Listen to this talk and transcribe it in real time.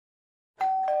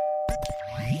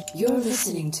You're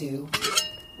listening to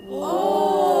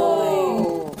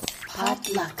Whoa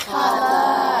Potluck.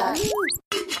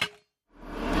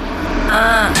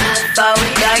 Faux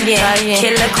thuggin',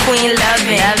 killer queen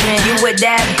lovin'. You with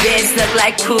that bitch, look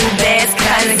like Pooh Bear's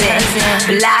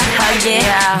cousin. Block huggin',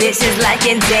 bitches like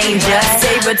in danger.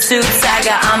 Saber-tooth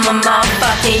tiger, I'm a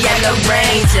motherfucking yellow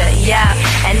ranger. Yeah,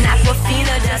 and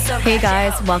Aquafina just so. Hey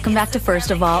guys, welcome back to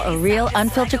First of All, a real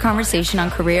unfiltered conversation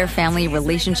on career, family,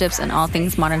 relationships, and all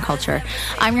things modern culture.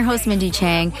 I'm your host, Mindy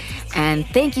Chang, and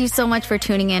thank you so much for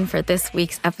tuning in for this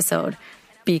week's episode.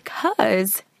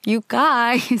 Because, you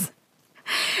guys,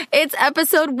 it's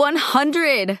episode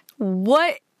 100.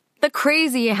 What the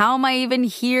crazy? How am I even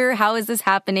here? How is this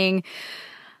happening?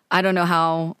 I don't know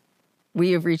how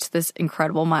we have reached this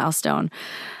incredible milestone.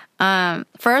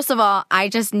 First of all, I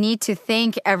just need to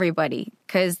thank everybody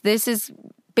because this is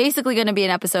basically going to be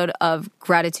an episode of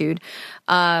gratitude.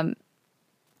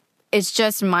 It's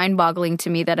just mind-boggling to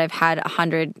me that I've had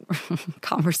 100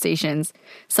 conversations,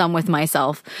 some with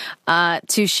myself,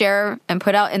 to share and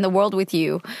put out in the world with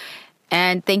you.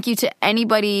 And thank you to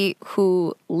anybody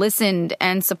who listened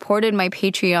and supported my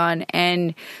Patreon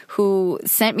and who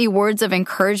sent me words of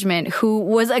encouragement, who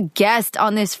was a guest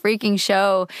on this freaking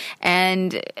show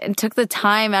and took the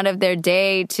time out of their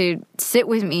day to sit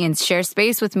with me and share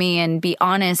space with me and be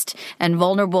honest and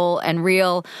vulnerable and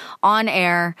real on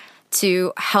air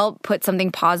to help put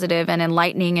something positive and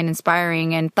enlightening and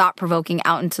inspiring and thought-provoking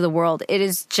out into the world. It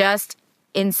is just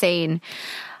insane.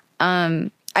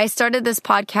 I started this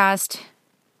podcast.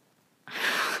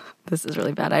 This is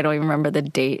really bad. I don't even remember the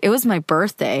date. It was my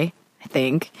birthday, I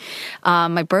think.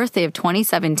 My birthday of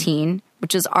 2017,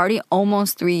 which is already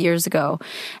almost 3 years ago.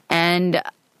 And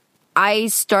I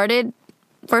started,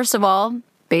 first of all,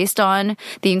 based on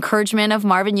the encouragement of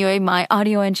Marvin Yue, my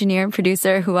audio engineer and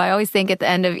producer, who I always thank at the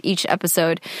end of each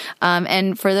episode.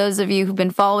 And for those of you who've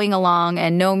been following along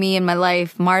and know me in my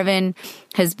life, Marvin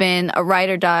has been a ride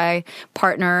or die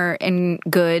partner in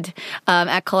good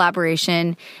at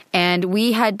Collaboration. And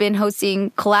we had been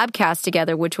hosting Collabcast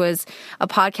together, which was a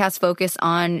podcast focused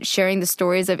on sharing the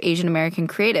stories of Asian American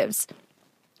creatives.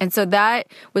 And so that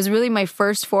was really my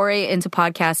first foray into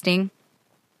podcasting.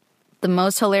 The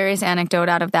most hilarious anecdote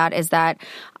out of that is that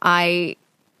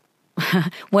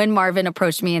when Marvin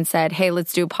approached me and said, hey,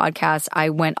 let's do a podcast, I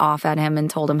went off at him and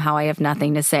told him how I have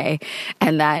nothing to say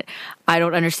and that I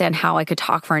don't understand how I could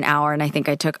talk for an hour. And I think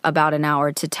I took about an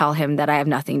hour to tell him that I have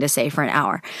nothing to say for an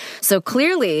hour. So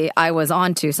clearly I was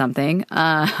onto something.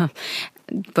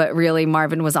 But really,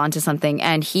 Marvin was onto something.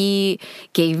 And he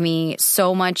gave me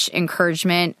so much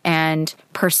encouragement and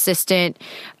persistent,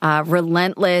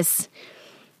 relentless,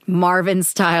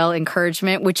 Marvin-style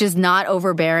encouragement, which is not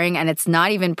overbearing and it's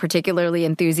not even particularly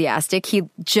enthusiastic. He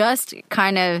just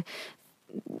kind of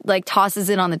like tosses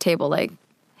it on the table like,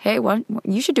 hey,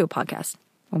 you should do a podcast.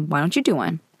 Why don't you do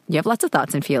one? You have lots of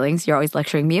thoughts and feelings. You're always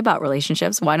lecturing me about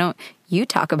relationships. Why don't you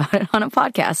talk about it on a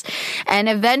podcast? And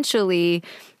eventually,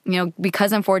 you know,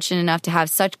 because I'm fortunate enough to have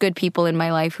such good people in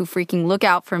my life who freaking look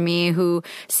out for me, who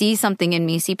see something in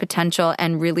me, see potential,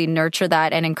 and really nurture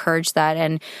that and encourage that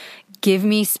and give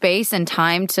me space and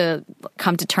time to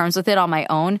come to terms with it on my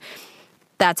own.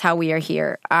 That's how we are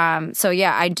here. So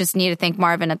yeah, I just need to thank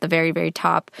Marvin at the very, very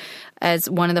top as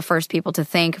one of the first people to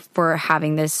thank for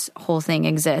having this whole thing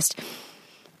exist.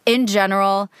 In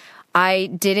general, I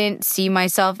didn't see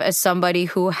myself as somebody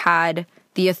who had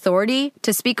the authority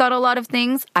to speak on a lot of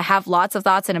things. I have lots of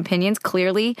thoughts and opinions,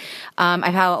 clearly.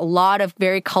 I've had a lot of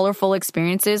very colorful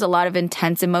experiences, a lot of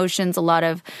intense emotions, a lot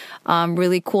of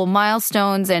really cool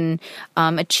milestones and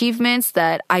achievements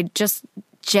that I just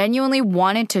genuinely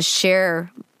wanted to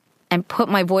share and put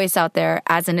my voice out there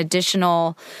as an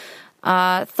additional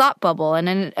thought bubble and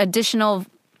an additional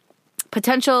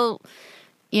potential,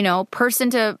 person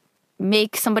to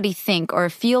make somebody think or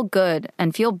feel good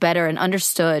and feel better and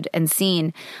understood and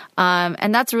seen.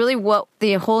 And that's really what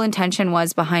the whole intention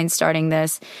was behind starting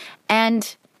this.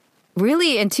 And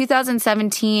really in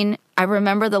 2017, I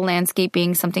remember the landscape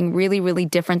being something really, really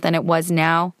different than it was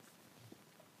now.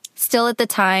 Still at the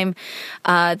time,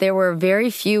 there were very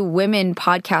few women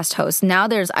podcast hosts. Now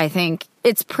there's, I think,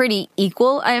 it's pretty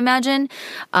equal, I imagine.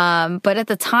 But at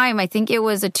the time, I think it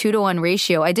was a 2-to-1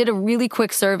 ratio. I did a really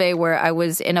quick survey where I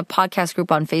was in a podcast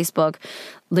group on Facebook,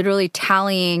 literally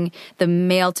tallying the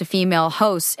male to female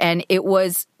hosts, and it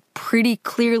was pretty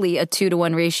clearly a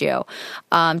 2-to-1 ratio.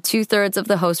 2/3 of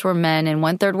the hosts were men and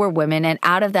 1/3 were women. And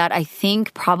out of that, I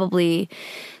think probably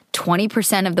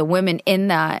 20% of the women in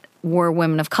that were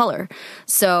women of color.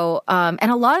 So, and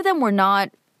a lot of them were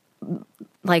not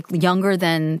like younger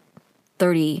than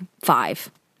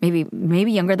 35.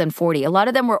 maybe younger than 40. A lot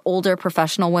of them were older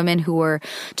professional women who were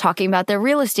talking about their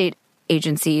real estate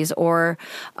agencies or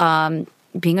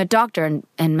being a doctor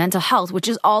and mental health, which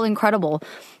is all incredible.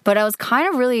 But I was kind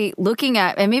of really looking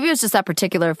at, and maybe it was just that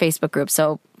particular Facebook group,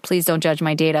 so please don't judge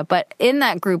my data. But in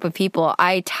that group of people,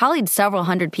 I tallied several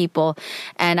hundred people,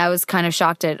 and I was kind of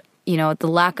shocked at the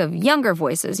lack of younger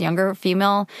voices, younger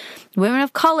female women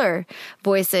of color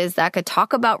voices that could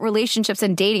talk about relationships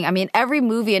and dating. I mean, every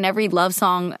movie and every love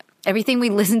song, everything we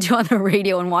listen to on the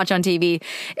radio and watch on TV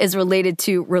is related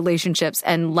to relationships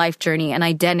and life journey and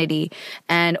identity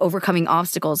and overcoming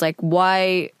obstacles. Like,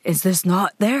 why is this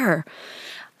not there?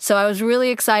 So I was really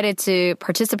excited to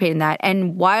participate in that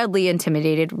and wildly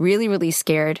intimidated, really, really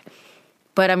scared.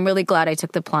 But I'm really glad I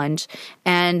took the plunge.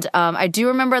 And I do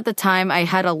remember at the time I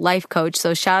had a life coach.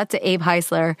 So shout out to Abe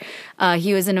Heisler.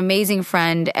 He was an amazing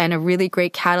friend and a really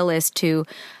great catalyst to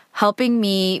helping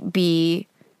me be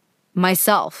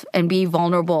myself and be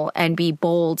vulnerable and be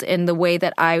bold in the way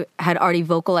that I had already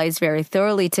vocalized very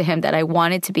thoroughly to him that I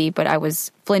wanted to be, but I was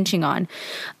flinching on.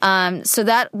 So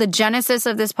that the genesis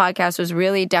of this podcast was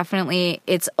really definitely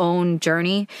its own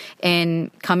journey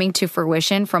in coming to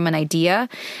fruition from an idea.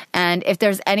 And if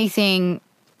there's anything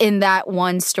in that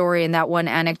one story and that one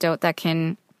anecdote that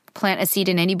can plant a seed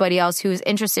in anybody else who is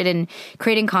interested in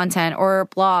creating content or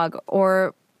blog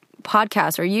or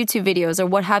podcasts or YouTube videos or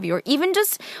what have you, or even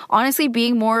just honestly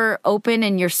being more open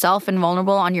and yourself and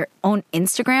vulnerable on your own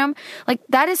Instagram, like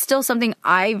that is still something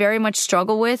I very much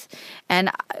struggle with. And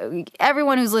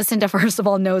everyone who's listened to First of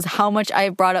All knows how much I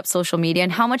brought up social media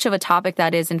and how much of a topic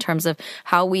that is in terms of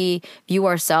how we view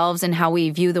ourselves and how we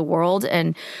view the world.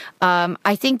 And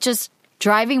I think just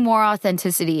driving more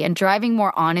authenticity and driving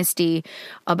more honesty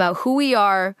about who we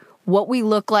are, what we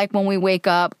look like when we wake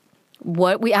up,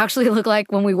 what we actually look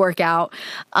like when we work out,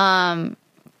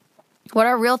 what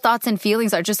our real thoughts and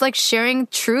feelings are, just like sharing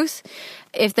truth.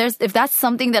 If that's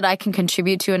something that I can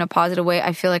contribute to in a positive way,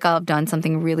 I feel like I'll have done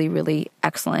something really, really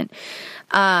excellent.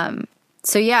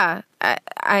 So yeah,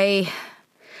 I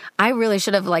really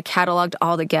should have like cataloged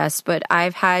all the guests, but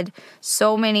I've had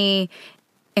so many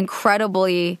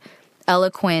incredibly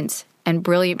eloquent and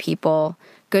brilliant people,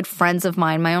 good friends of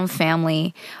mine, my own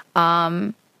family,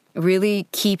 really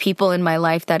key people in my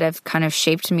life that have kind of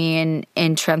shaped me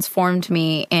and transformed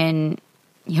me in,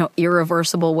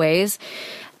 irreversible ways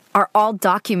are all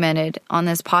documented on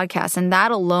this podcast. And that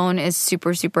alone is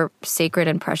super, super sacred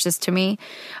and precious to me.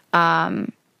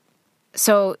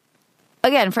 So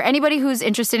again, for anybody who's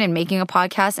interested in making a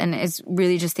podcast and is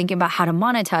really just thinking about how to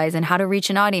monetize and how to reach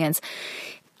an audience,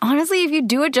 honestly, if you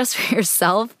do it just for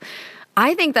yourself,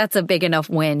 I think that's a big enough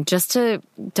win just to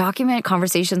document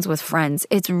conversations with friends.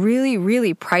 It's really,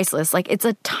 really priceless. Like it's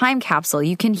a time capsule.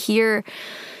 You can hear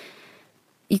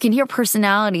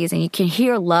personalities and you can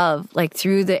hear love like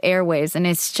through the airwaves, and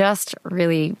it's just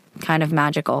really kind of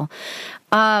magical.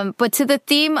 But to the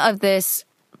theme of this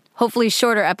hopefully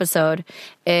shorter episode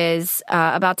is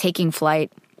about taking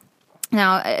flight.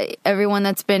 Now, everyone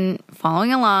that's been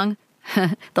following along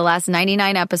the last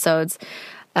 99 episodes,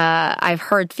 I've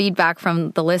heard feedback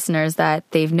from the listeners that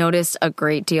they've noticed a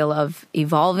great deal of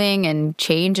evolving and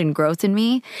change and growth in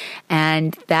me.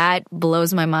 And that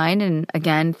blows my mind. And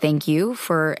again, thank you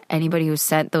for anybody who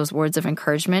sent those words of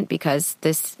encouragement, because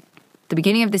the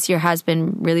beginning of this year has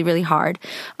been really, really hard,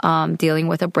 dealing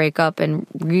with a breakup and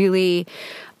really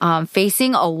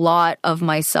facing a lot of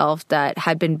myself that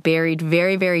had been buried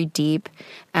very, very deep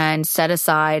and set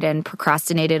aside and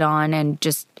procrastinated on, and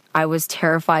just I was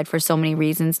terrified for so many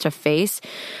reasons to face.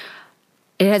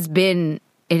 It has been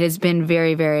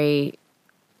very, very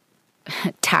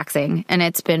taxing, and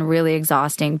it's been really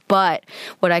exhausting. But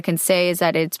what I can say is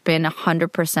that it's been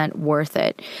 100% worth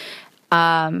it.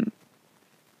 I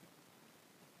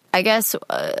guess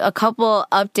a couple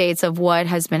updates of what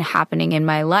has been happening in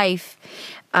my life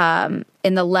in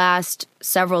the last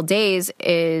several days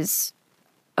is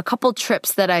a couple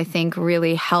trips that I think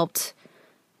really helped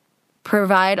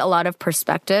provide a lot of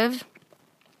perspective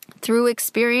through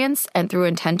experience and through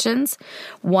intentions.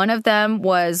 One of them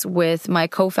was with my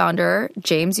co-founder,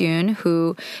 James Yoon,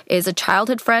 who is a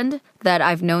childhood friend that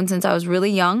I've known since I was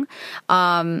really young,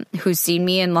 who's seen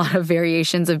me in a lot of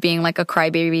variations of being like a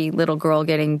crybaby little girl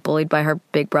getting bullied by her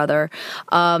big brother,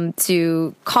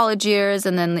 to college years,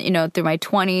 and then, through my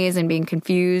 20s and being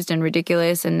confused and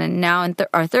ridiculous. And then now in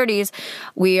our 30s,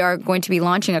 we are going to be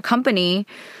launching a company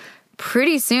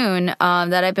pretty soon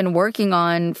that I've been working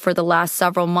on for the last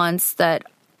several months that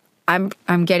I'm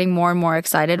getting more and more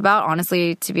excited about.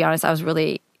 Honestly, to be honest, I was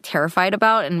really terrified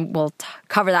about, and we'll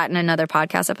cover that in another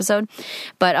podcast episode.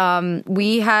 But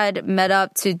we had met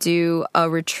up to do a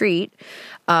retreat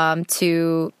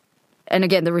And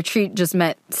again, the retreat just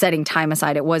meant setting time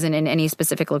aside. It wasn't in any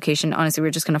specific location. Honestly, we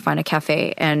were just going to find a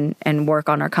cafe and work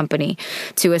on our company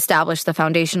to establish the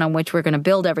foundation on which we're going to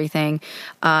build everything.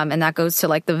 And that goes to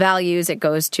like the values, it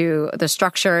goes to the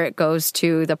structure, it goes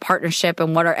to the partnership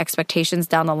and what our expectations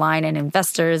down the line and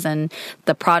investors and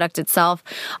the product itself.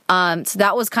 So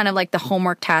that was kind of like the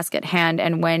homework task at hand.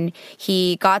 And when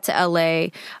he got to LA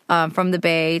from the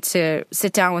Bay to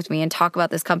sit down with me and talk about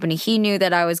this company, he knew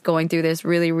that I was going through this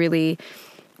really, really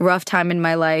rough time in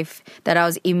my life, that I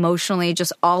was emotionally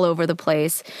just all over the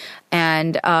place.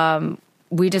 And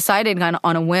we decided kind of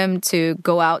on a whim to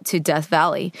go out to Death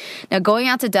Valley. Now, going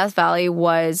out to Death Valley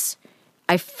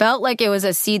I felt like it was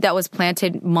a seed that was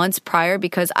planted months prior,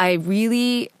 because I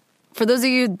really, for those of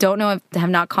you who don't know, have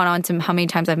not caught on to how many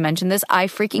times I've mentioned this, I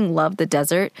freaking love the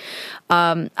desert.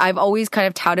 I've always kind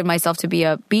of touted myself to be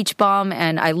a beach bum,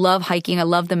 and I love hiking. I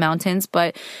love the mountains,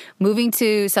 but moving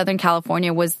to Southern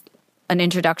California was an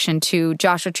introduction to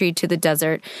Joshua Tree, to the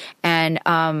desert. And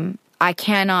I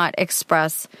cannot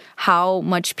express how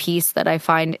much peace that I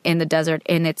find in the desert,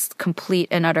 in its complete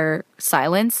and utter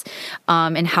silence,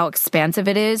 and how expansive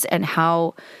it is, and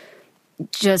how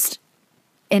just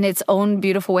in its own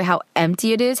beautiful way, how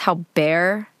empty it is, how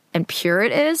bare and pure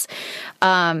it is.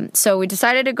 So we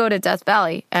decided to go to Death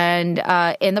Valley. And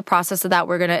in the process of that,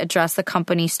 we're going to address the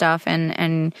company stuff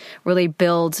and really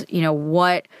build,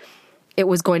 what it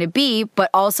was going to be, but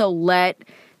also let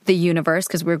the universe,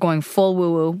 because we're going full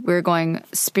woo-woo, we're going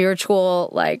spiritual,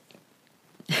 like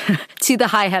to the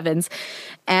high heavens,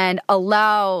 and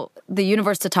allow the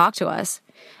universe to talk to us.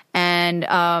 And,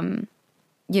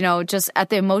 just at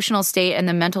the emotional state and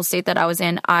the mental state that I was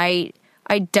in, I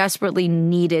desperately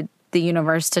needed the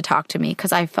universe to talk to me,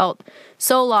 because I felt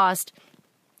so lost,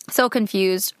 so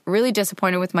confused, really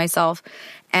disappointed with myself.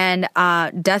 And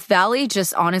Death Valley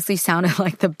just honestly sounded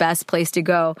like the best place to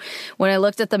go. When I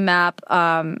looked at the map,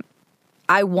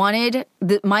 I wanted,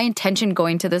 my intention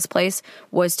going to this place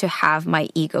was to have my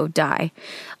ego die.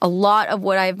 A lot of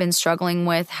what I've been struggling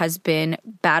with has been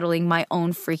battling my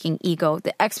own freaking ego.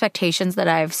 The expectations that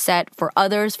I've set for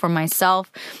others, for myself,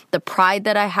 the pride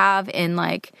that I have in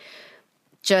like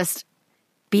just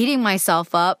beating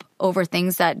myself up over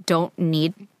things that don't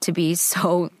need to be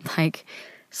so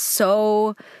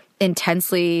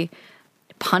intensely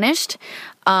punished,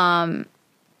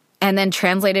 and then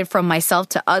translated from myself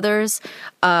to others,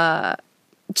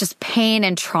 just pain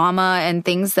and trauma and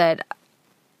things and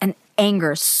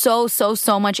anger, so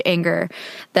much anger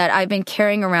that I've been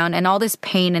carrying around, and all this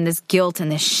pain and this guilt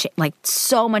and this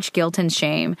so much guilt and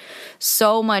shame,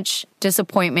 so much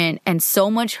disappointment and so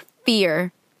much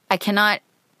fear. I cannot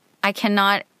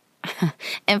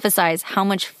emphasize how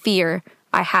much fear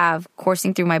I have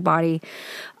coursing through my body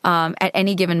at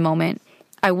any given moment.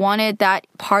 I wanted that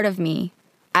part of me,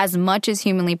 as much as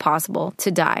humanly possible,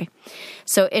 to die.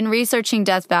 So in researching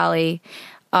Death Valley,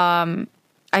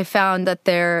 I found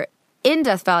that in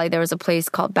Death Valley, there was a place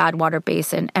called Badwater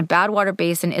Basin, and Badwater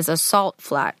Basin is a salt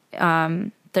flat.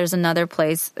 There's another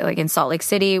place, like in Salt Lake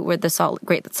City, where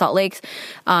Great Salt Lakes,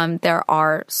 there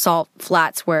are salt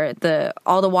flats where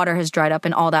all the water has dried up,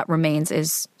 and all that remains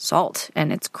is salt,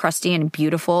 and it's crusty and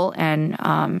beautiful,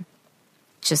 and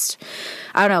just,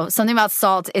 I don't know, something about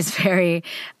salt is very,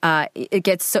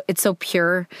 it's so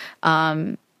pure.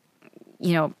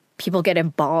 People get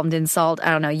embalmed in salt.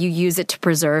 I don't know. You use it to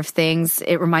preserve things.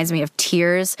 It reminds me of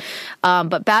tears.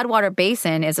 But Badwater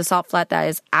Basin is a salt flat that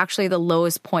is actually the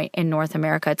lowest point in North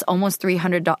America. It's almost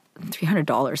 300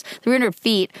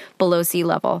 feet below sea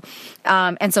level.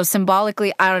 And so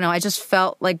symbolically, I don't know, I just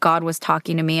felt like God was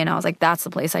talking to me, and I was like, that's the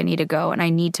place I need to go, and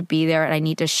I need to be there, and I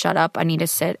need to shut up. I need to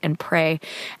sit and pray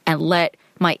and let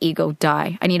my ego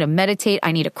die. I need to meditate.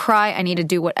 I need to cry. I need to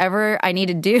do whatever I need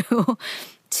to do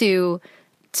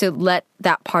to let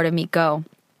that part of me go.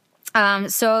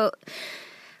 So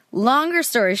longer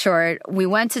story short, we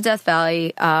went to Death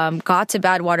Valley, got to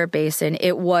Badwater Basin.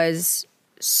 It was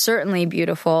certainly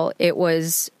beautiful. It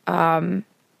was a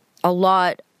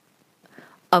lot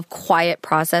of quiet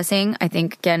processing. I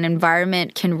think, again,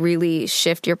 environment can really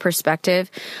shift your perspective.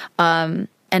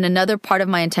 And another part of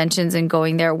my intentions in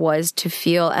going there was to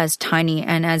feel as tiny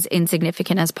and as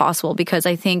insignificant as possible, because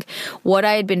I think what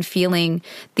I had been feeling,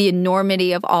 the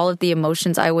enormity of all of the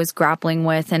emotions I was grappling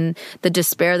with, and the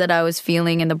despair that I was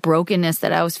feeling, and the brokenness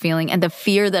that I was feeling, and the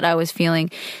fear that I was feeling,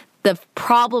 the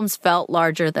problems felt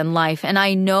larger than life. And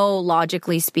I know,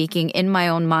 logically speaking, in my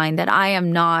own mind, that I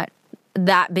am not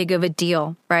that big of a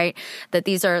deal, right? That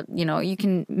these are, you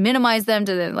can minimize them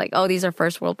to these are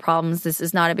first world problems. This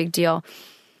is not a big deal.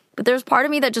 But there's part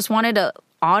of me that just wanted to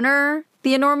honor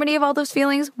the enormity of all those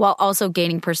feelings while also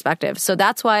gaining perspective. So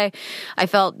that's why I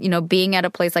felt, being at a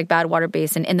place like Badwater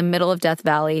Basin in the middle of Death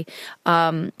Valley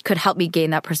could help me gain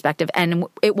that perspective. And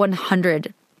it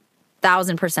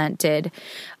 100,000% did.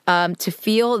 To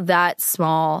feel that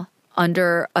small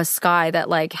under a sky that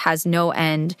like has no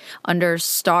end, under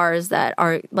stars that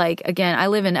are like, again, I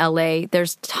live in LA.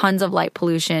 There's tons of light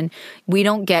pollution. We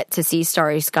don't get to see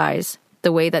starry skies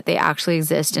the way that they actually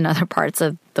exist in other parts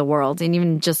of the world. And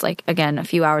even just like, again, a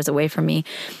few hours away from me.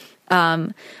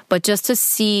 But just to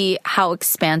see how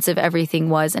expansive everything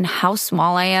was and how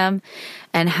small I am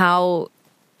and how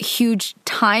huge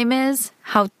time is,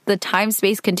 how the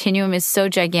time-space continuum is so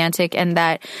gigantic, and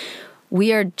that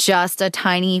we are just a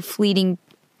tiny, fleeting,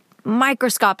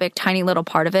 microscopic, tiny little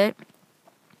part of it.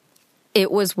 It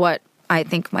was what I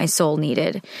think my soul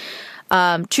needed.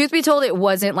 Truth be told, it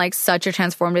wasn't like such a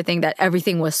transformative thing that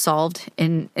everything was solved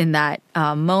in that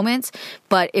moment,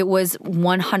 but it was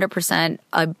 100%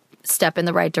 a step in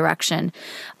the right direction.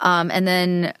 And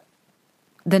then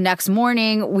the next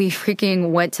morning, we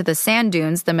freaking went to the sand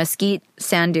dunes, the Mesquite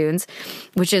sand dunes,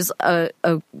 which is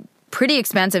a pretty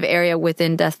expansive area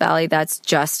within Death Valley that's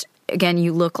just, again,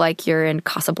 you look like you're in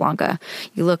Casablanca.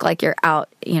 You look like you're out,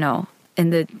 in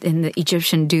the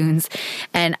Egyptian dunes.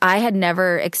 And I had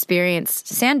never experienced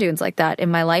sand dunes like that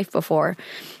in my life before.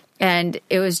 And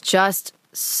it was just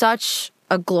such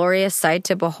a glorious sight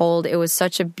to behold. It was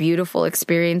such a beautiful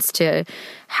experience to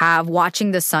have,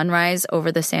 watching the sunrise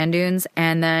over the sand dunes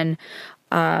and then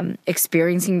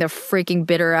experiencing the freaking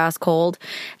bitter ass cold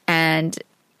and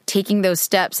taking those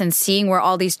steps and seeing where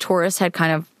all these tourists had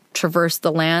kind of traversed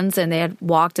the lands and they had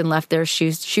walked and left their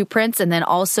shoe prints, and then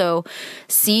also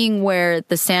seeing where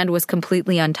the sand was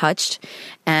completely untouched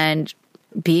and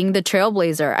being the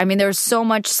trailblazer. I mean, there's so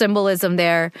much symbolism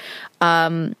there.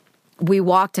 We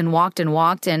walked and walked and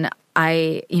walked, and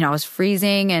I was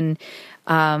freezing and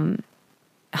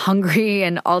hungry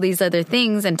and all these other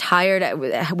things and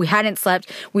tired. We hadn't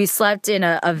slept. We slept in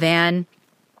a van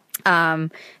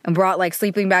and brought like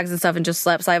sleeping bags and stuff and just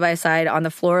slept side by side on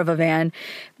the floor of a van.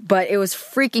 But it was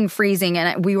freaking freezing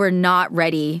and we were not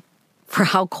ready for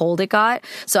how cold it got.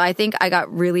 So I think I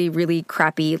got really, really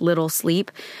crappy little sleep.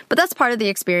 But that's part of the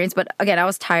experience. But again, I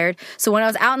was tired. So when I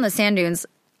was out in the sand dunes,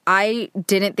 I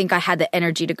didn't think I had the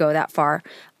energy to go that far.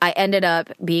 I ended up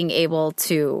being able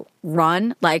to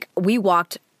run. Like, we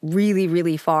walked really,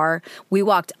 really far. We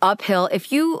walked uphill.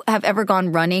 If you have ever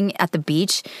gone running at the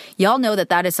beach, y'all know that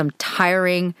that is some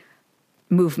tiring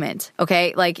movement,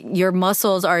 okay? Like, your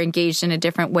muscles are engaged in a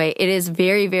different way. It is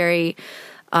very, very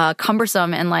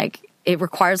cumbersome, and like, it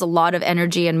requires a lot of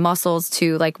energy and muscles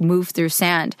to like move through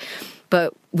sand.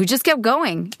 But we just kept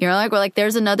going. We're like,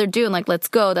 there's another dune. Like, let's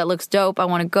go. That looks dope. I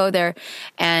want to go there.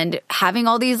 And having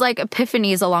all these like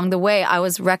epiphanies along the way, I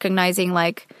was recognizing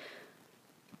like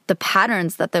the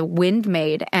patterns that the wind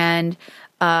made, and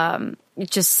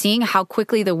just seeing how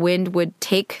quickly the wind would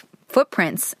take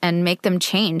footprints and make them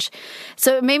change.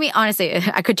 So it made me, honestly,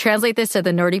 I could translate this to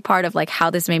the nerdy part of like how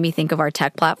this made me think of our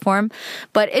tech platform.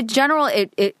 But in general,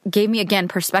 it gave me, again,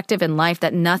 perspective in life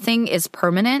that nothing is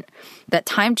permanent, that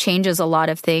time changes a lot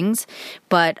of things,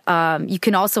 but you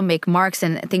can also make marks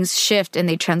and things shift and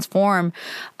they transform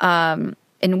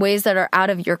in ways that are out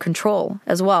of your control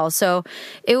as well. So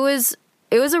it was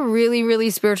a really, really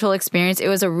spiritual experience. It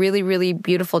was a really, really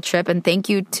beautiful trip. And thank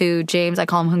you to James. I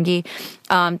call him Hungi.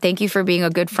 Thank you for being a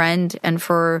good friend and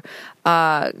for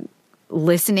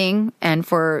listening and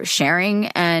for sharing.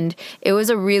 And it was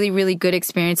a really, really good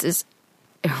experience. It's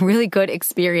a really good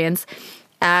experience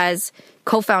as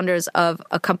co-founders of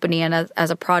a company and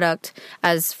as a product,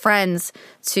 as friends,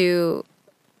 to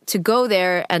go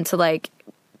there and to like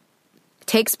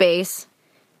take space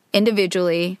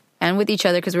individually and with each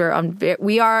other, because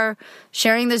we are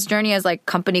sharing this journey as like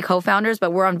company co-founders, but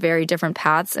we're on very different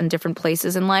paths and different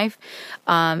places in life.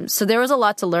 So there was a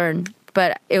lot to learn,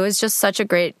 but it was just such a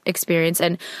great experience.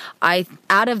 And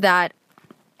out of that,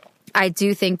 I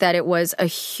do think that it was a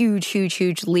huge, huge,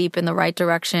 huge leap in the right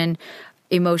direction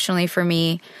emotionally for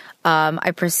me.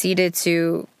 I proceeded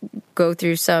to go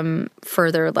through some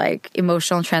further like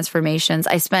emotional transformations.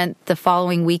 I spent the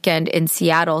following weekend in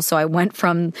Seattle. So I went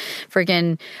from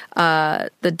friggin'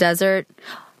 the desert.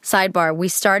 Sidebar, we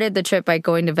started the trip by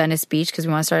going to Venice Beach because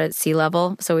we want to start at sea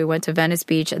level. So we went to Venice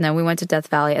Beach and then we went to Death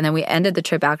Valley. And then we ended the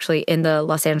trip actually in the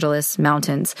Los Angeles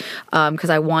mountains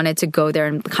because I wanted to go there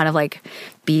and kind of like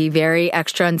be very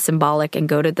extra and symbolic and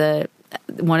go to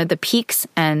one of the peaks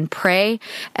and pray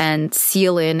and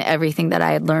seal in everything that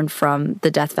I had learned from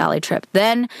the Death Valley trip.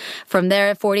 Then from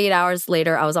there, 48 hours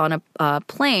later, I was on a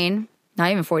plane not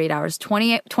even 48 hours,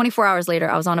 24 hours later,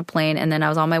 I was on a plane, and then I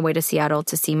was on my way to Seattle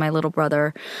to see my little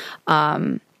brother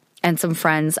and some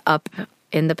friends up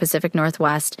in the Pacific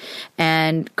Northwest,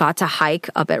 and got to hike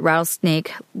up at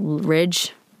Rattlesnake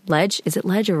Ledge. Is it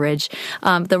ledge or ridge?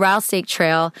 The Rattlesnake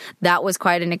Trail. That was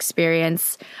quite an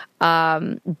experience.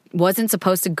 Wasn't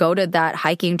supposed to go to that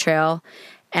hiking trail,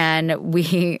 and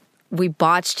we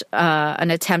botched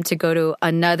an attempt to go to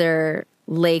another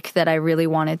lake that I really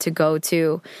wanted to go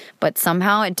to, but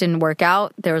somehow it didn't work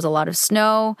out. There was a lot of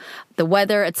snow, the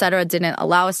weather, etc., didn't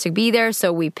allow us to be there,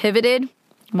 so we pivoted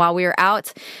while we were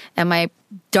out. And my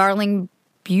darling,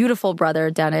 beautiful brother,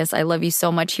 Dennis, I love you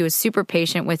so much. He was super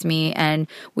patient with me, and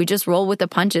we just rolled with the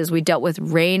punches. We dealt with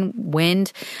rain,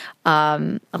 wind,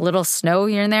 a little snow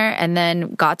here and there, and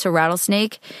then got to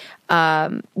Rattlesnake.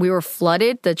 We were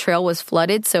flooded. The trail was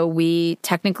flooded, so we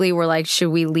technically were like, should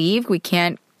we leave? We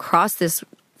can't cross this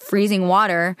freezing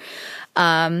water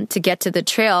to get to the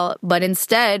trail. But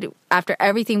instead, after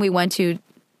everything we went through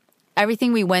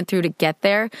to get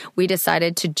there, we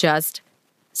decided to just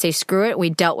say, screw it. We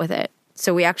dealt with it.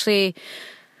 So we actually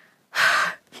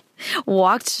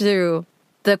walked through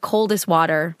the coldest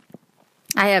water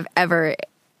I have ever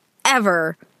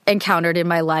encountered in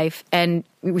my life. And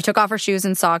we took off our shoes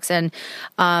and socks, and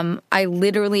I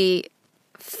literally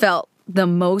felt the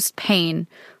most pain,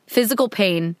 physical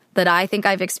pain, that I think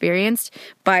I've experienced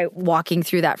by walking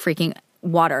through that freaking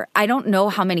water. I don't know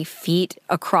how many feet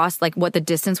across, like what the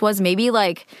distance was, maybe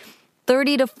like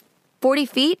 30 to 40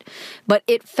 feet, but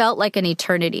it felt like an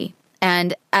eternity.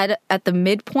 And at the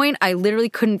midpoint, I literally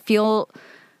couldn't feel,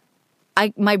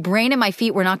 my brain and my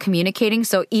feet were not communicating.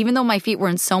 So even though my feet were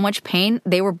in so much pain,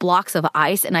 they were blocks of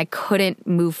ice and I couldn't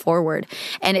move forward.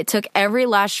 And it took every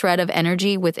last shred of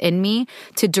energy within me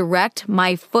to direct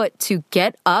my foot to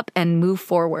get up and move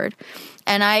forward.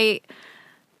 And I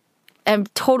am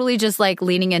totally just like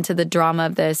leaning into the drama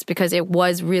of this because it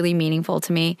was really meaningful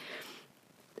to me.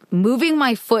 Moving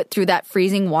my foot through that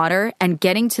freezing water and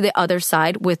getting to the other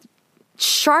side with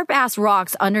sharp ass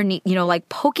rocks underneath, like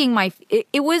poking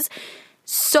it was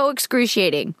so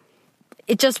excruciating.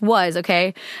 It just was,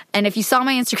 okay? And if you saw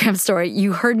my Instagram story,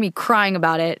 you heard me crying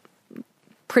about it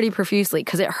pretty profusely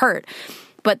because it hurt.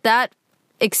 But that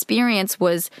experience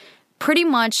was pretty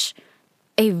much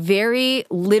a very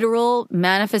literal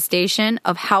manifestation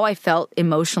of how I felt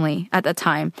emotionally at the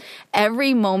time.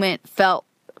 Every moment felt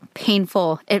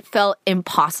painful. It felt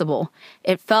impossible.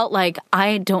 It felt like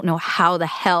I don't know how the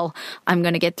hell I'm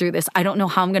going to get through this. I don't know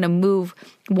how I'm going to move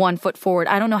one foot forward.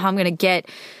 I don't know how I'm going to get,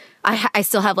 I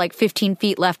still have like 15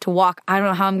 feet left to walk. I don't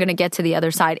know how I'm going to get to the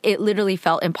other side. It literally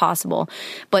felt impossible.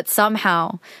 But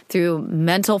somehow through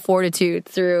mental fortitude,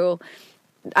 through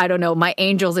I don't know, my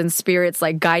angels and spirits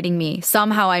like guiding me.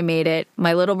 Somehow I made it.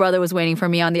 My little brother was waiting for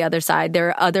me on the other side. There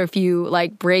are other few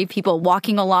like brave people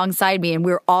walking alongside me, and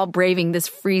we were all braving this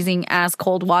freezing ass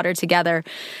cold water together.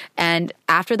 And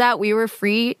after that, we were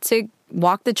free to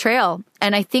walk the trail.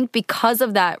 And I think because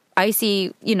of that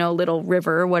icy, little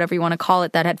river, whatever you want to call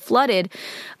it, that had flooded,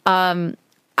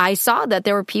 I saw that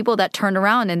there were people that turned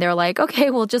around and they're like,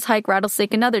 okay, we'll just hike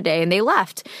Rattlesnake another day. And they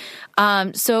left.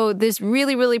 So this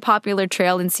really, really popular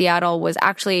trail in Seattle was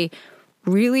actually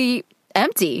really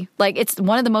empty. Like it's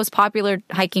one of the most popular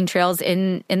hiking trails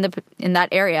in that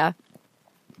area.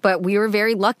 But we were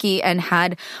very lucky and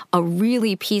had a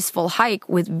really peaceful hike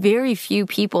with very few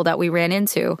people that we ran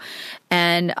into.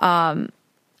 And I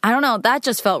don't know, that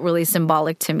just felt really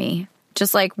symbolic to me.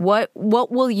 Just like, what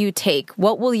will you take?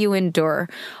 What will you endure?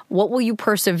 What will you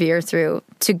persevere through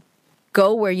to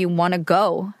go where you want to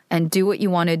go and do what you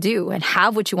want to do and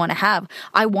have what you want to have?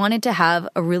 I wanted to have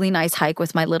a really nice hike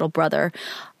with my little brother.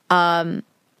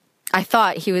 I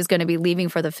thought he was going to be leaving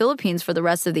for the Philippines for the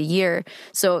rest of the year.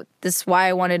 So this is why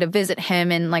I wanted to visit him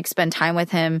and like spend time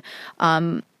with him.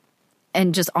 And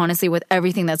just honestly, with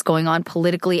everything that's going on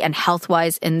politically and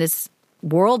health-wise in this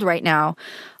world right now,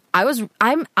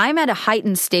 I'm at a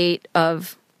heightened state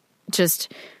of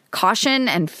just caution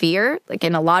and fear, like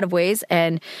in a lot of ways.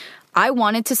 And I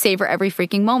wanted to savor every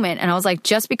freaking moment. And I was like,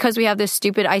 just because we have this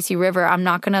stupid icy river, I'm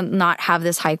not going to not have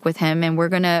this hike with him. And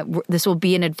this will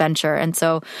be an adventure. And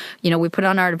so, we put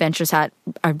on our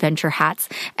adventure hats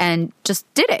and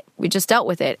just did it. We just dealt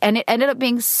with it. And it ended up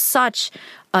being such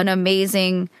an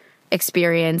amazing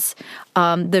experience.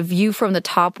 The view from the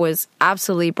top was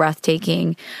absolutely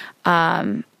breathtaking.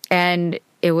 And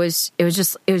it was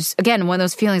again, one of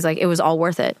those feelings like it was all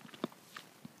worth it.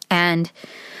 And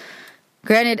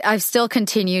granted, I've still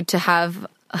continued to have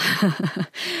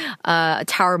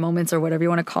tower moments or whatever you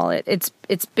want to call it.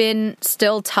 It's been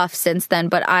still tough since then,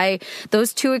 but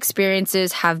those two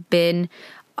experiences have been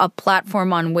a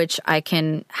platform on which I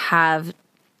can have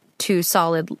 2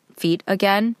 solid feet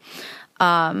again.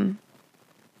 And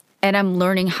I'm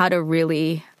learning how to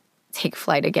really take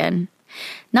flight again.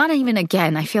 Not even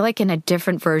again. I feel like in a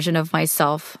different version of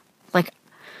myself. Like,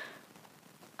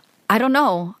 I don't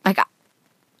know. Like,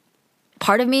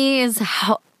 part of me is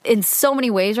how, in so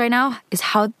many ways right now, is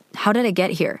how did I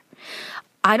get here?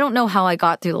 I don't know how I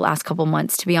got through the last couple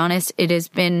months, to be honest. It has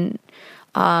been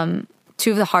 2 of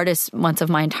the hardest months of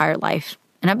my entire life.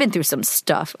 And I've been through some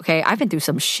stuff, okay? I've been through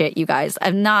some shit, you guys.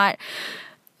 I'm not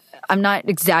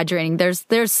exaggerating.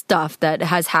 There's stuff that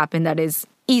has happened that is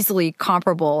easily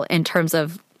comparable in terms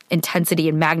of intensity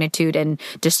and magnitude and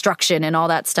destruction and all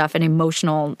that stuff and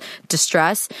emotional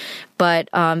distress. But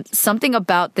something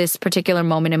about this particular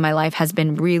moment in my life has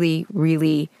been really,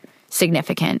 really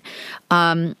significant.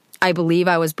 I believe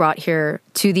I was brought here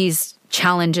to these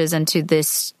challenges and to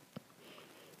this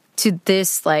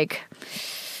like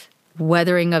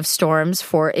weathering of storms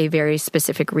for a very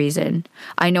specific reason.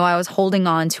 I know I was holding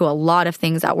on to a lot of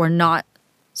things that were not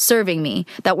serving me,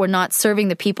 that were not serving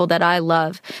the people that I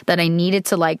love, that I needed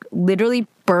to like literally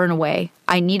burn away.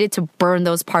 I needed to burn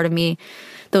those parts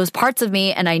of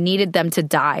me, and I needed them to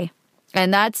die.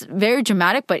 And that's very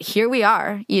dramatic, but here we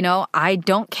are. You know, I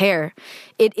don't care.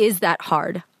 It is that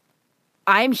hard.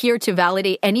 I'm here to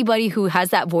validate anybody who has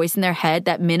that voice in their head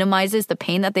that minimizes the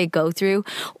pain that they go through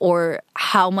or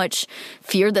how much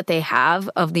fear that they have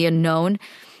of the unknown.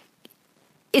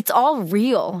 It's all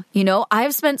real, you know?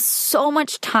 I've spent so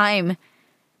much time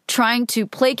trying to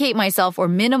placate myself or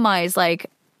minimize like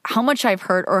how much I've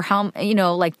hurt or how, you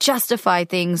know, like justify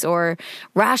things or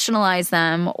rationalize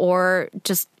them or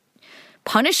just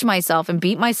punish myself and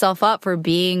beat myself up for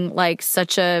being like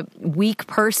such a weak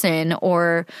person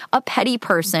or a petty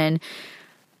person.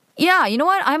 Yeah, you know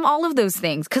what? I'm all of those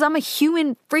things because I'm a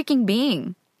human freaking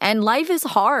being and life is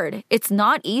hard. It's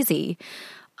not easy.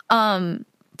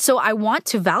 So I want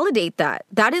to validate that.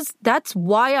 That's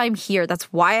why I'm here. That's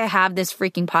why I have this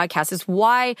freaking podcast. It's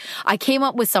why I came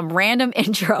up with some random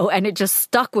intro and it just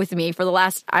stuck with me for the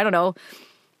last,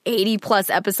 80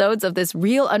 plus episodes of this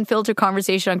real unfiltered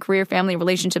conversation on career, family,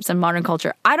 relationships, and modern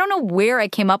culture. I don't know where I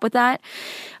came up with that,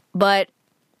 but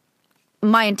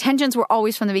my intentions were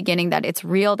always from the beginning that it's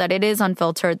real, that it is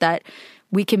unfiltered, that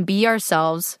we can be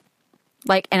ourselves.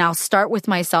 Like, and I'll start with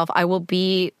myself. I will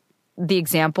be the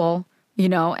example, you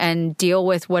know, and deal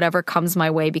with whatever comes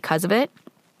my way because of it.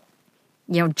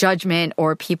 You know, judgment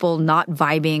or people not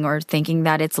vibing or thinking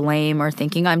that it's lame or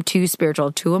thinking I'm too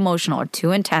spiritual, too emotional, or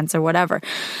too intense or whatever.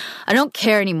 I don't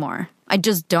care anymore. I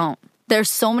just don't. There's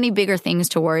so many bigger things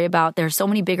to worry about. There's so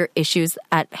many bigger issues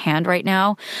at hand right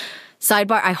now.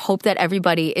 Sidebar, I hope that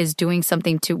everybody is doing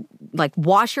something to like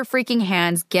wash your freaking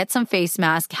hands, get some face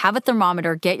masks, have a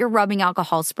thermometer, get your rubbing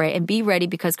alcohol spray, and be ready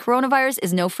because coronavirus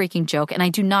is no freaking joke. And I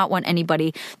do not want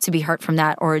anybody to be hurt from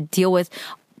that or deal with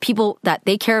people that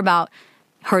they care about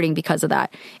hurting because of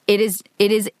that. It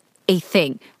is a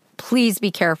thing. Please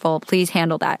be careful. Please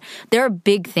handle that. There are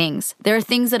big things. There are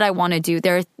things that I want to do.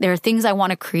 There are things I want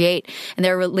to create, and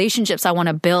there are relationships I want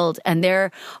to build, and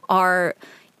there are,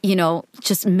 you know,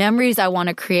 just memories I want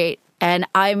to create. And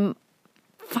I'm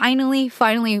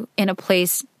finally in a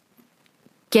place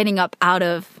getting up out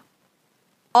of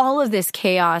all of this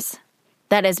chaos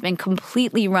that has been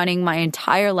completely running my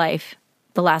entire life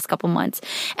the last couple months.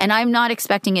 And I'm not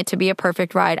expecting it to be a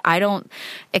perfect ride. I don't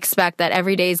expect that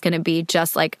every day is going to be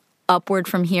just like upward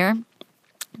from here.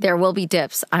 There will be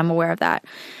dips. I'm aware of that.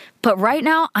 But right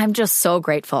now, I'm just so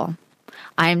grateful.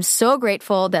 I am so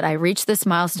grateful that I reached this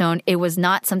milestone. It was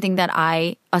not something that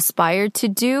I aspired to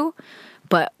do,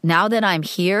 but now that I'm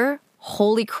here,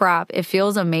 holy crap, it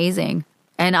feels amazing.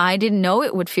 And I didn't know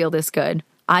it would feel this good.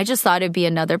 I just thought it'd be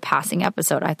another passing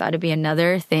episode. I thought it'd be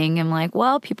another thing. I'm like,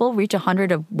 well, people reach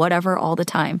 100 of whatever all the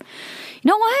time. You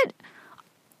know what?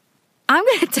 I'm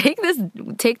going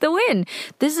to take the win.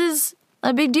 This is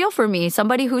a big deal for me.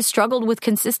 Somebody who's struggled with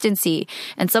consistency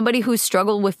and somebody who's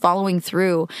struggled with following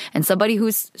through and somebody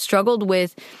who's struggled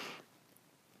with,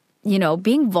 you know,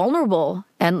 being vulnerable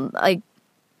and like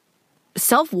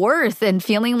self-worth and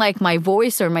feeling like my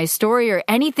voice or my story or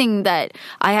anything that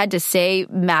I had to say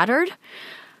mattered.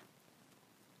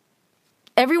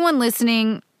 Everyone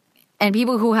listening and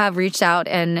people who have reached out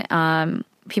and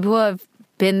people who have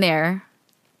been there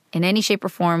in any shape or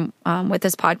form with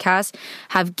this podcast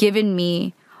have given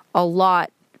me a lot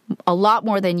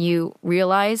more than you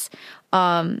realize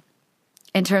in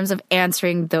terms of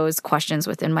answering those questions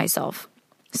within myself.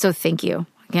 So thank you.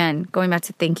 Again, going back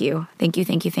to thank you.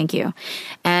 Thank you.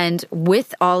 And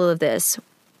with all of this,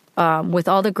 with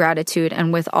all the gratitude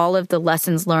and with all of the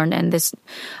lessons learned and this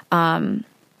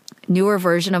newer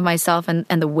version of myself and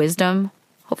the wisdom,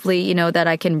 hopefully, you know, that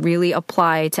I can really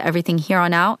apply to everything here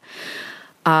on out.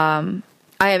 I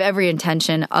have every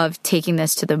intention of taking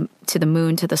this to the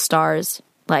moon, to the stars.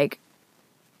 Like,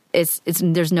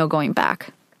 there's no going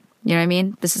back. You know what I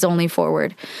mean? This is only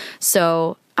forward.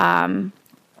 So, I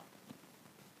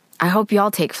hope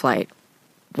y'all take flight.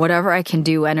 Whatever I can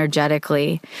do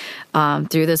energetically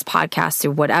through this podcast,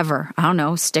 through whatever, I don't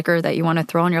know, sticker that you want to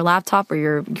throw on your laptop or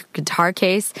your guitar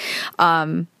case.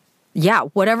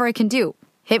 Whatever I can do,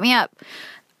 hit me up.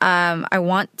 I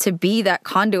want to be that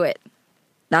conduit.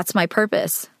 That's my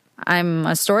purpose. I'm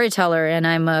a storyteller and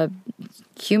I'm a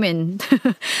human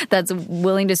that's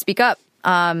willing to speak up.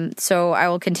 So I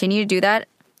will continue to do that.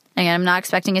 And I'm not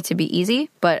expecting it to be easy,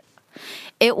 but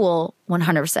it will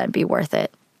 100% be worth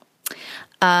it.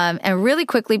 And really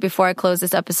quickly, before I close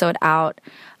this episode out,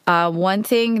 one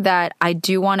thing that I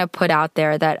do want to put out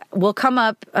there that will come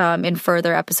up in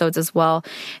further episodes as well,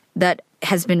 that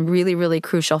has been really, really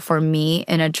crucial for me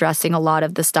in addressing a lot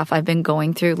of the stuff I've been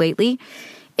going through lately,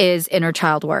 is inner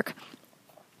child work.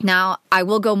 Now, I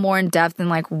will go more in depth in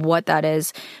like what that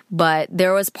is, but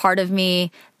there was part of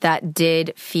me that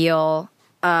did feel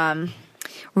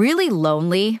really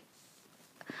lonely.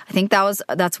 I think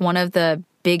that's one of the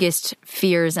biggest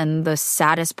fears and the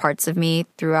saddest parts of me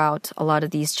throughout a lot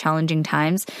of these challenging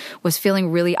times, was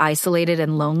feeling really isolated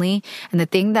and lonely. And the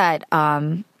thing that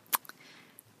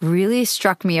really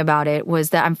struck me about it was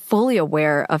that I'm fully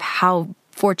aware of how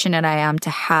fortunate I am to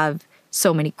have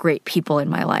so many great people in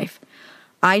my life.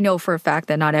 I know for a fact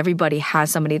that not everybody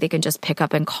has somebody they can just pick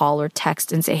up and call or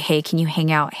text and say, hey, can you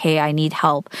hang out? Hey, I need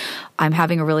help. I'm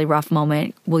having a really rough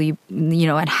moment. Will you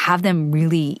and have them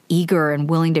really eager and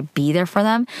willing to be there for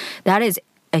them. That is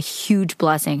a huge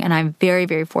blessing. And I'm very,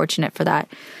 very fortunate for that.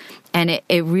 And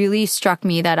it really struck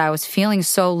me that I was feeling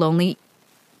so lonely,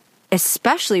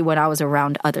 especially when I was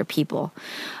around other people.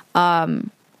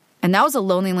 And that was a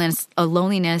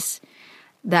loneliness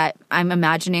that I'm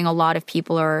imagining a lot of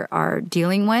people are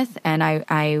dealing with. And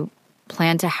I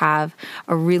plan to have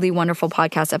a really wonderful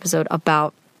podcast episode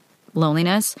about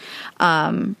loneliness.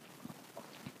 But,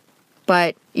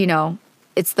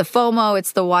 it's the FOMO,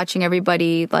 it's the watching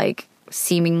everybody like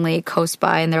seemingly coast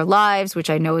by in their lives, which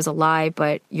I know is a lie,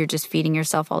 but you're just feeding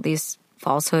yourself all these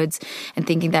falsehoods and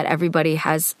thinking that everybody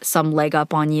has some leg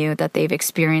up on you, that they've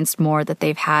experienced more, that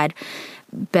they've had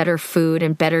better food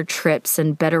and better trips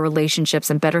and better relationships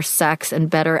and better sex and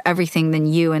better everything than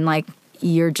you, and like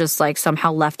you're just like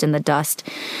somehow left in the dust.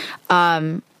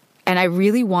 And I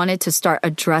really wanted to start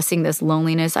addressing this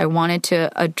loneliness. I wanted to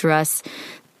address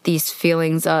these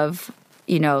feelings of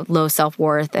low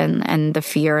self-worth and the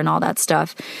fear and all that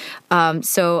stuff.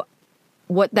 So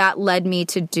what that led me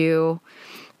to do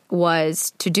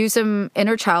was to do some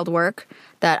inner child work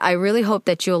that I really hope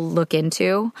that you'll look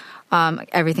into.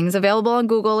 Everything's available on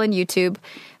Google and YouTube,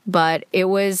 but it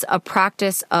was a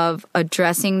practice of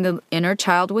addressing the inner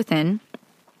child within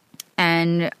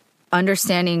and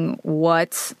understanding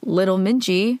what little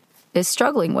Minji is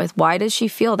struggling with. Why does she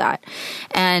feel that?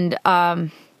 And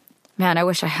man, I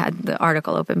wish I had the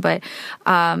article open, but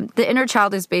the inner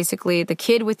child is basically the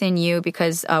kid within you,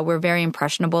 because we're very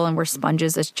impressionable and we're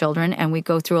sponges as children, and we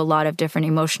go through a lot of different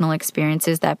emotional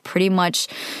experiences that pretty much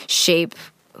shape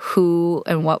who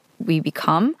and what we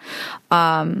become.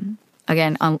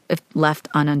 Again, if left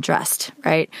unaddressed,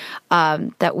 right?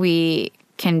 That we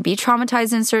can be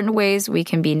traumatized in certain ways. We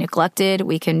can be neglected.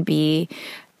 We can be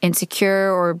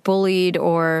insecure or bullied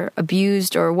or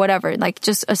abused or whatever, like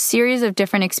just a series of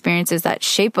different experiences that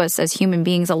shape us as human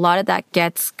beings. A lot of that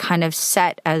gets kind of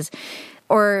set as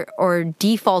or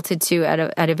defaulted to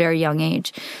at a very young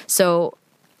age. So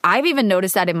I've even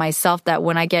noticed that in myself, that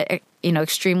when I get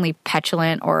extremely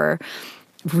petulant or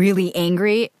really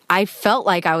angry, I felt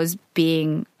like I was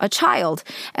being a child.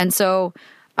 And so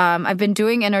I've been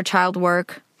doing inner child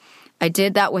work. I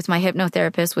did that with my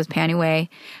hypnotherapist, with Panny Way.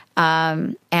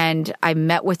 And I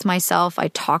met with myself. I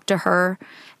talked to her,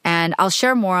 and I'll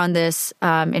share more on this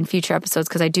in future episodes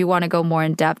because I do want to go more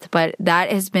in depth. But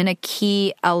that has been a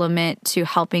key element to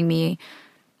helping me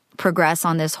progress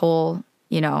on this whole,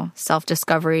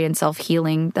 self-discovery and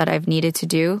self-healing that I've needed to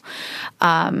do.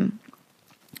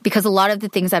 Because a lot of the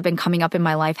things that have been coming up in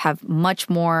my life have much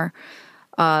more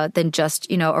than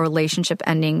just, a relationship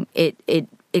ending.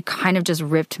 It kind of just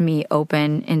ripped me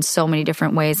open in so many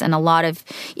different ways. And a lot of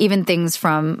even things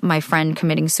from my friend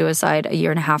committing suicide a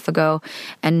year and a half ago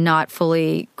and not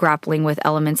fully grappling with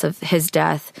elements of his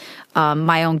death,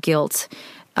 my own guilt,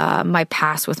 my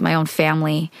past with my own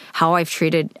family, how I've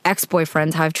treated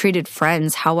ex-boyfriends, how I've treated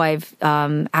friends, how I've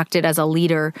acted as a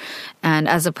leader and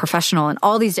as a professional and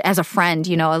all these, as a friend,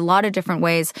 you know, a lot of different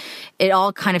ways. It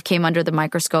all kind of came under the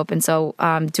microscope. And so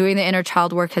doing the inner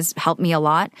child work has helped me a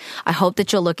lot. I hope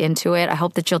that you'll look into it. I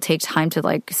hope that you'll take time to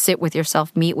like sit with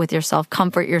yourself, meet with yourself,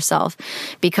 comfort yourself,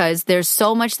 because there's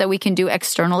so much that we can do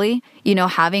externally. You know,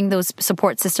 having those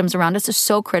support systems around us is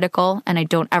so critical, and I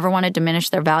don't ever want to diminish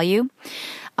their value.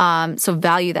 So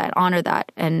value that, honor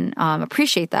that, and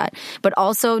appreciate that. But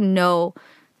also know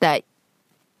that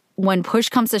when push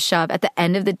comes to shove, at the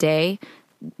end of the day,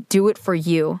 do it for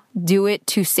you. Do it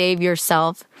to save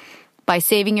yourself. By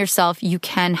saving yourself, you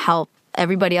can help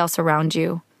everybody else around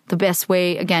you. The best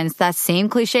way, again, it's that same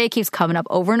cliche, keeps coming up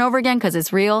over and over again because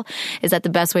it's real, is that the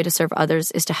best way to serve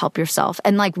others is to help yourself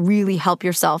and like really help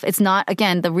yourself. It's not,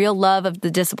 again, the real love of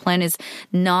the discipline is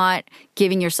not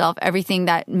giving yourself everything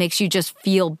that makes you just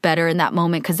feel better in that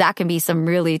moment, because that can be some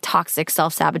really toxic,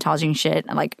 self-sabotaging shit.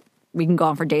 Like, we can go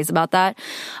on for days about that.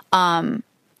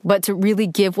 But to really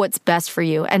give what's best for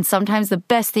you. And sometimes the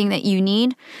best thing that you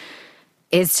need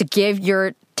is to give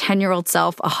your 10-year-old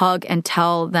self a hug and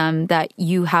tell them that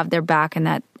you have their back and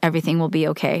that everything will be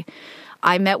okay.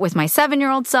 I met with my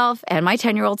 7-year-old self and my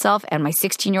 10-year-old self and my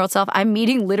 16-year-old self. I'm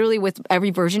meeting literally with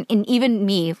every version, and even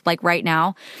me, like right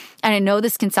now. And I know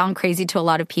this can sound crazy to a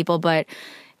lot of people, but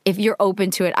if you're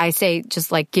open to it, I say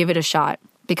just like give it a shot.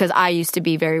 Because I used to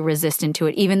be very resistant to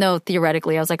it, even though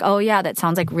theoretically I was like, oh yeah, that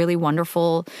sounds like really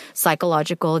wonderful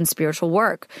psychological and spiritual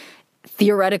work.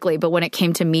 Theoretically, but when it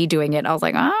came to me doing it, I was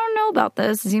like, I don't know about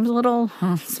this. It seems a little,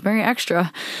 it's very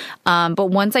extra.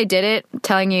 But once I did it, I'm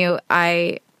telling you,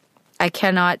 I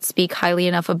cannot speak highly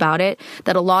enough about it,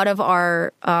 that a lot of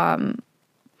our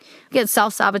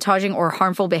self-sabotaging or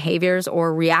harmful behaviors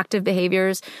or reactive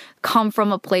behaviors come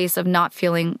from a place of not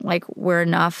feeling like we're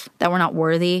enough, that we're not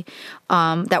worthy,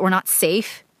 that we're not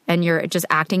safe, and you're just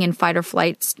acting in fight or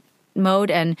flight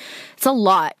mode. And it's a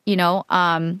lot, you know.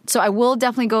 So I will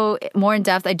definitely go more in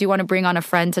depth. I do want to bring on a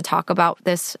friend to talk about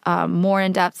this more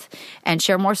in depth and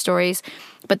share more stories.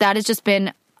 But that has just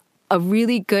been a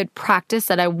really good practice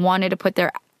that I wanted to put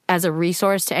there as a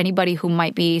resource to anybody who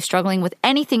might be struggling with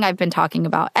anything I've been talking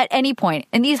about at any point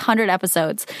in these 100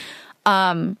 episodes.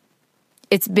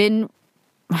 It's been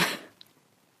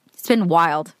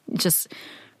wild, just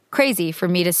crazy for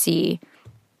me to see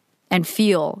and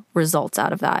feel results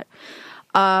out of that.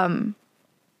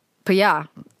 But yeah,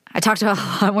 I talked about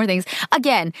a lot more things.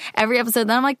 Again, every episode,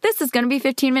 then I'm like, this is going to be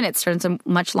 15 minutes, turns into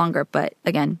much longer. But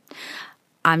again,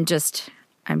 I'm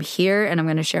here and I'm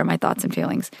going to share my thoughts and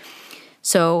feelings.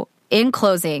 So in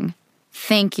closing,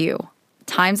 thank you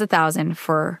times 1,000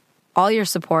 for all your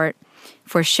support,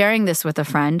 for sharing this with a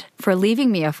friend, for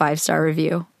leaving me a 5-star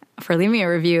review, for leaving me a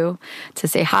review to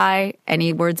say hi,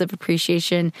 any words of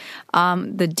appreciation,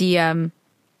 the DM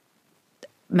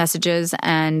messages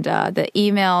and the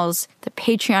emails, the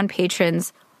Patreon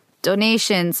patrons,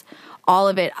 donations, all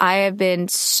of it. I have been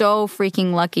so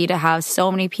freaking lucky to have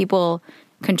so many people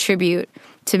contribute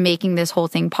to making this whole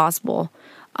thing possible.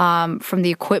 From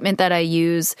the equipment that I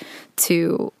use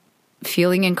to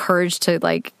feeling encouraged to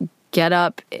like get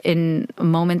up in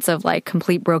moments of like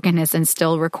complete brokenness and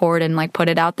still record and like put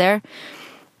it out there.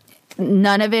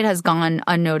 None of it has gone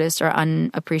unnoticed or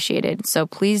unappreciated. So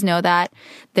please know that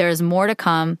there's more to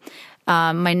come.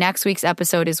 My next week's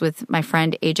episode is with my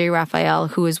friend AJ Raphael,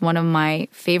 who is one of my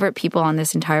favorite people on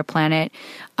this entire planet.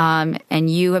 And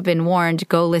you have been warned,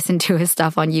 go listen to his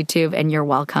stuff on YouTube and you're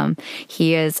welcome.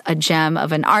 He is a gem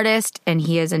of an artist and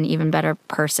he is an even better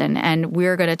person. And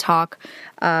we're going to talk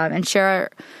and share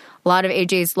a lot of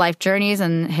AJ's life journeys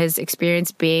and his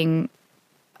experience being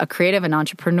a creative, an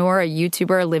entrepreneur, a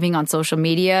YouTuber, living on social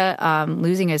media,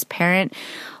 losing his parent,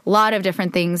 a lot of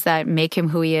different things that make him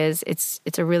who he is. It's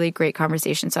a really great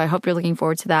conversation. So I hope you're looking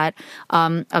forward to that.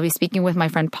 I'll be speaking with my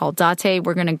friend Paul Date.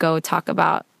 We're going to go talk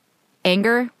about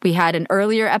anger. We had an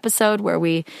earlier episode where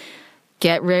we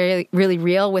get really, really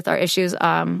real with our issues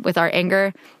with our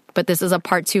anger. But this is a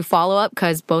part 2 follow-up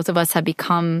because both of us have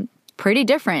become pretty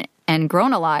different and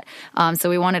grown a lot.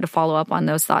 So we wanted to follow up on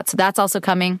those thoughts. So that's also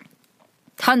coming.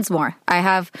 Tons more. I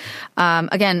have,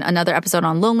 again, another episode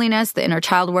on loneliness, the inner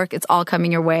child work. It's all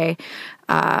coming your way.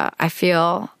 I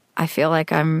feel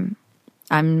like I'm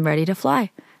ready to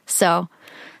fly. So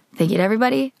thank you to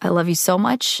everybody. I love you so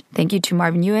much. Thank you to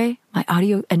Marvin Yue, my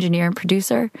audio engineer and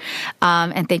producer.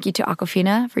 And thank you to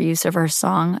Aquafina for use of her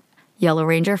song, Yellow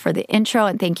Ranger for the intro,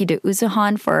 and thank you to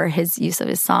Uzuhan for his use of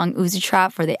his song Uzu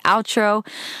Trap for the outro.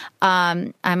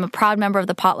 I'm a proud member of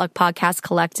the Potluck Podcast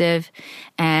Collective,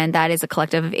 and that is a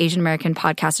collective of Asian American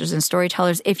podcasters and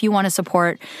storytellers. If you want to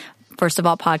support First of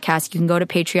All Podcast, you can go to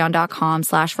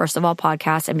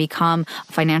patreon.com/firstofallpodcast and become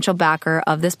a financial backer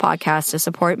of this podcast to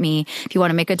support me. If you want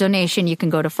to make a donation, you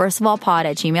can go to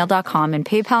firstofallpod@gmail.com and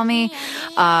PayPal me.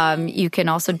 You can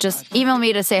also just email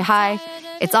me to say hi.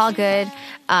 It's all good.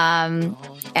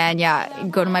 And yeah,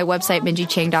 go to my website,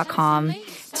 minjichang.com,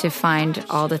 to find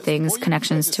all the things,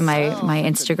 connections to my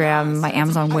Instagram, my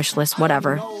Amazon wish list,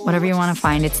 whatever you want to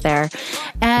find, it's there.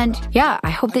 And yeah, I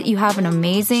hope that you have an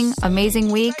amazing, amazing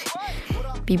week.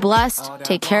 Be blessed.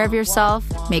 Take care of yourself.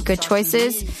 Make good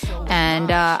choices.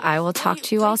 And I will talk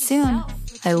to you all soon.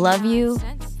 I love you.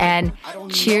 And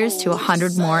cheers to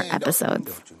 100 more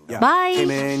episodes. Bye.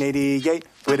 Came in 88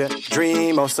 with a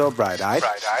dream oh so bright-eyed.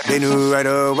 They knew right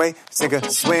away, sink or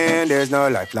swim, there's no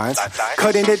lifelines.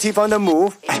 Cutting their teeth on the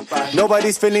move,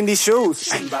 nobody's filling these shoes.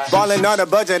 Balling on a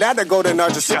budget at the Golden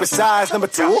Arch, supersize number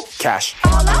 2. Cash,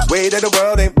 weight of the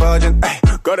world ain't budging.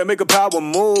 Gotta make a power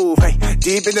move.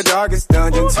 Deep in the darkest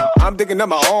dungeons, I'm thinking of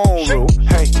my own route.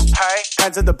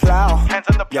 Hands on the plow.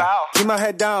 Keep my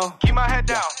head down.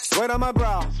 Sweat on my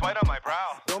brow.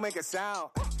 Don't make a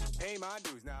sound. Pay my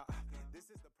dues now.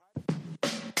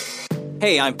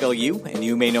 Hey, I'm Phil Yu, and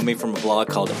you may know me from a blog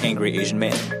called Angry Asian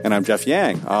Man. And I'm Jeff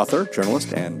Yang, author,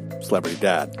 journalist, and celebrity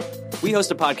dad. We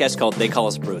host a podcast called They Call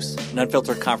Us Bruce, an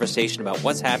unfiltered conversation about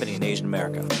what's happening in Asian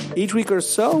America. Each week or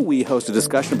so, we host a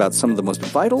discussion about some of the most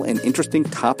vital and interesting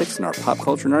topics in our pop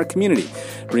culture and our community,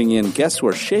 bringing in guests who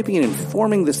are shaping and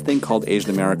informing this thing called Asian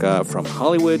America from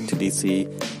Hollywood to D.C.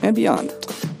 and beyond.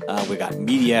 We got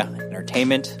media,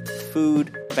 entertainment,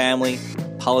 food, family,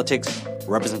 politics,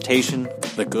 representation.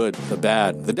 The good, the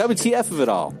bad, the WTF of it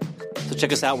all. So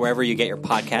check us out wherever you get your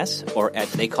podcasts or at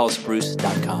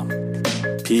theycallusbruce.com.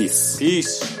 Peace.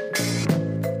 Peace.